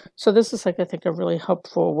 So this is, like, I think, a really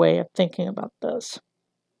helpful way of thinking about this.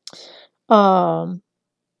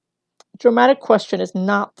 Dramatic question is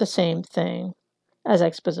not the same thing as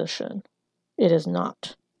exposition. It is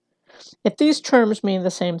not. If these terms mean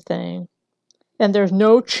the same thing, then there's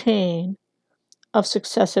no chain of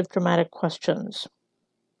successive dramatic questions.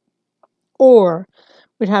 Or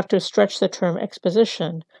we'd have to stretch the term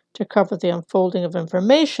exposition to cover the unfolding of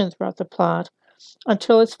information throughout the plot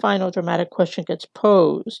until its final dramatic question gets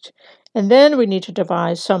posed. And then we need to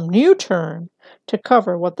devise some new term to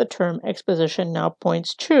cover what the term exposition now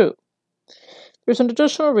points to. There's an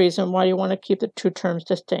additional reason why you want to keep the two terms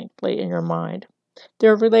distinctly in your mind.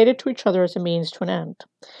 They're related to each other as a means to an end.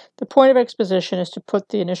 The point of exposition is to put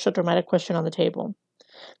the initial dramatic question on the table.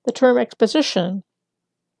 The term exposition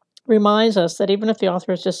reminds us that even if the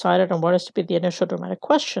author has decided on what is to be the initial dramatic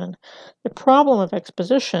question, the problem of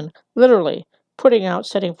exposition, literally putting out,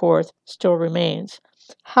 setting forth, still remains.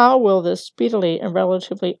 How will this speedily and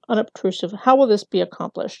relatively unobtrusive, how will this be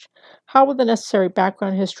accomplished? How will the necessary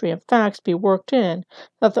background history and facts be worked in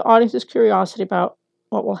that the audience's curiosity about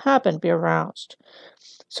what will happen be aroused?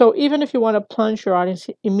 So even if you want to plunge your audience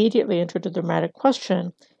immediately into the dramatic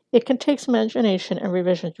question, it can take some imagination and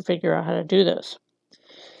revision to figure out how to do this.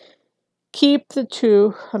 Keep the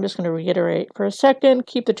two, I'm just going to reiterate for a second,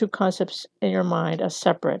 keep the two concepts in your mind as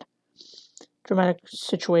separate: dramatic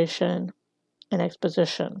situation and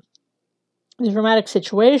exposition. The dramatic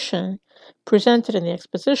situation presented in the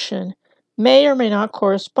exposition may or may not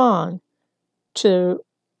correspond to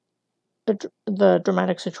the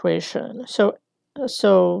dramatic situation. So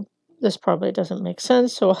this probably doesn't make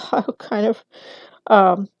sense. So I'll kind of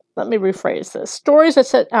let me rephrase this. Stories that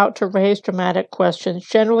set out to raise dramatic questions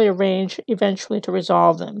generally arrange eventually to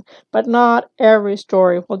resolve them, but not every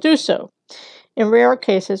story will do so. In rare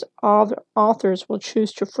cases, all the authors will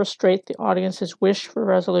choose to frustrate the audience's wish for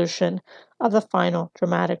resolution of the final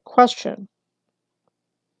dramatic question.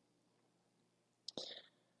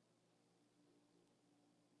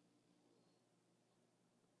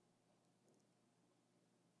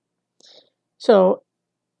 So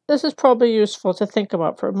this is probably useful to think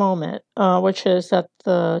about for a moment, which is that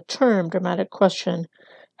the term dramatic question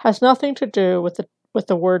has nothing to do with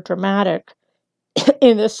the word dramatic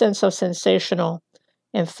in the sense of sensational,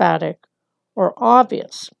 emphatic, or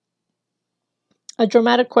obvious. A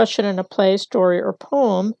dramatic question in a play, story, or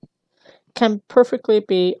poem can perfectly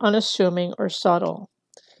be unassuming or subtle.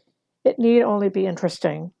 It need only be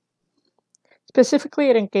interesting. Specifically,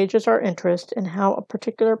 it engages our interest in how a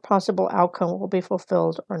particular possible outcome will be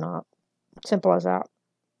fulfilled or not. Simple as that.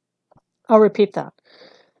 I'll repeat that.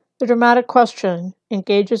 The dramatic question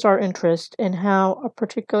engages our interest in how a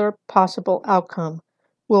particular possible outcome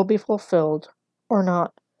will be fulfilled or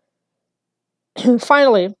not.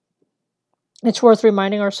 Finally, it's worth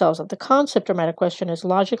reminding ourselves that the concept dramatic question is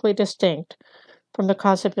logically distinct from the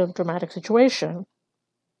concept of dramatic situation,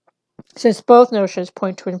 since both notions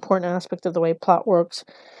point to an important aspect of the way plot works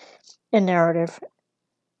in narrative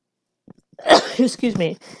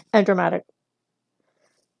and dramatic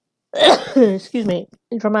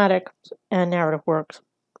dramatic and narrative works.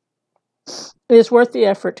 It is worth the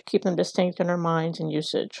effort to keep them distinct in our minds and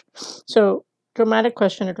usage. So, dramatic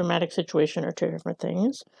question and dramatic situation are two different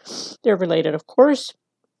things. They're related, of course.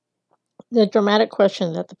 The dramatic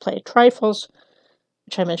question that the play Trifles,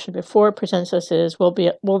 which I mentioned before, presents us is, will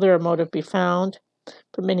there a motive be found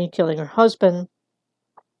for Minnie killing her husband?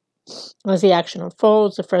 As the action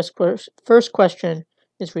unfolds, the first question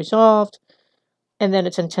is resolved, and then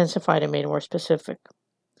it's intensified and made more specific.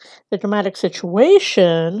 The dramatic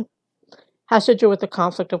situation has to do with the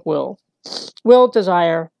conflict of will,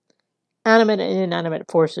 desire, animate and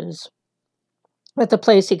inanimate forces that the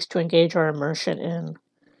play seeks to engage our immersion in,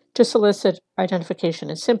 to solicit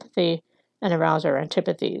identification and sympathy, and arouse our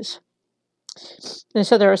antipathies. And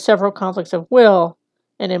so there are several conflicts of will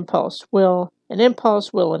and impulse, will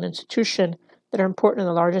and institution that are important in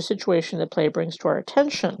the larger situation the play brings to our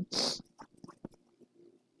attention.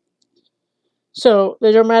 So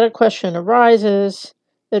the dramatic question arises,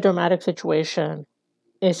 the dramatic situation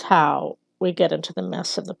is how we get into the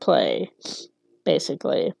mess of the play,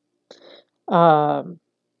 basically. So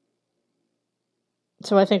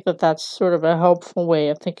I think that that's sort of a helpful way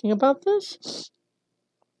of thinking about this.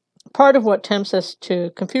 Part of what tempts us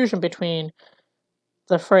to confusion between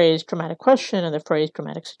the phrase dramatic question and the phrase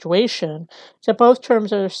dramatic situation is that both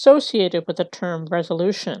terms are associated with the term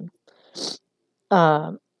resolution.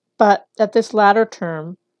 But that this latter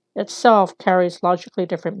term itself carries logically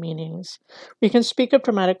different meanings. We can speak of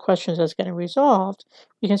dramatic questions as getting resolved.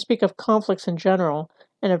 We can speak of conflicts in general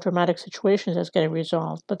and of dramatic situations as getting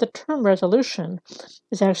resolved. But the term resolution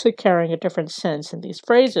is actually carrying a different sense in these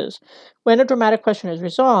phrases. When a dramatic question is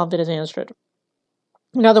resolved, it is answered.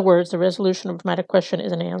 In other words, the resolution of a dramatic question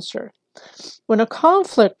is an answer. When a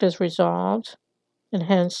conflict is resolved, and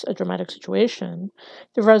hence a dramatic situation,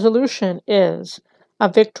 the resolution is a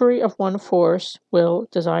victory of one force, will,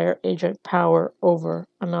 desire, agent, power over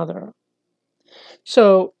another.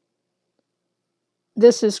 So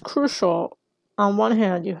this is crucial. On one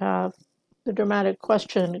hand, you have the dramatic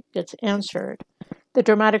question gets answered. The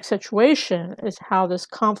dramatic situation is how this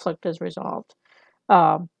conflict is resolved,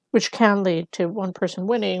 which can lead to one person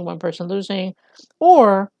winning, one person losing,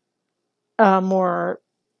 or a more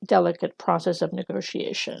delicate process of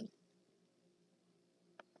negotiation.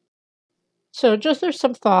 So just there's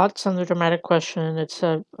some thoughts on the dramatic question. It's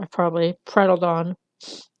I probably prattled on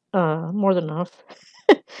more than enough,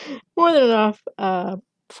 more than enough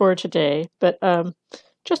for today. But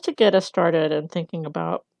just to get us started and thinking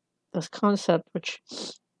about this concept, which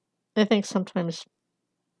I think sometimes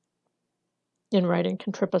in writing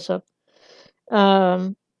can trip us up.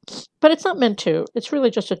 But it's not meant to. It's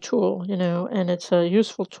really just a tool, and it's a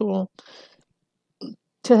useful tool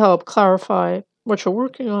to help clarify what you're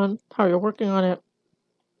working on, how you're working on it.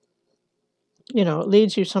 It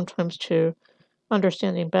leads you sometimes to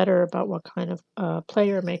understanding better about what kind of play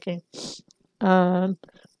you're making,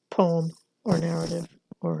 poem or narrative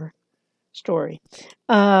or story.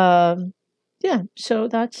 Yeah, so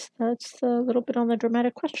that's a little bit on the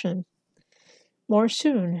dramatic question. More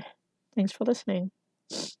soon. Thanks for listening.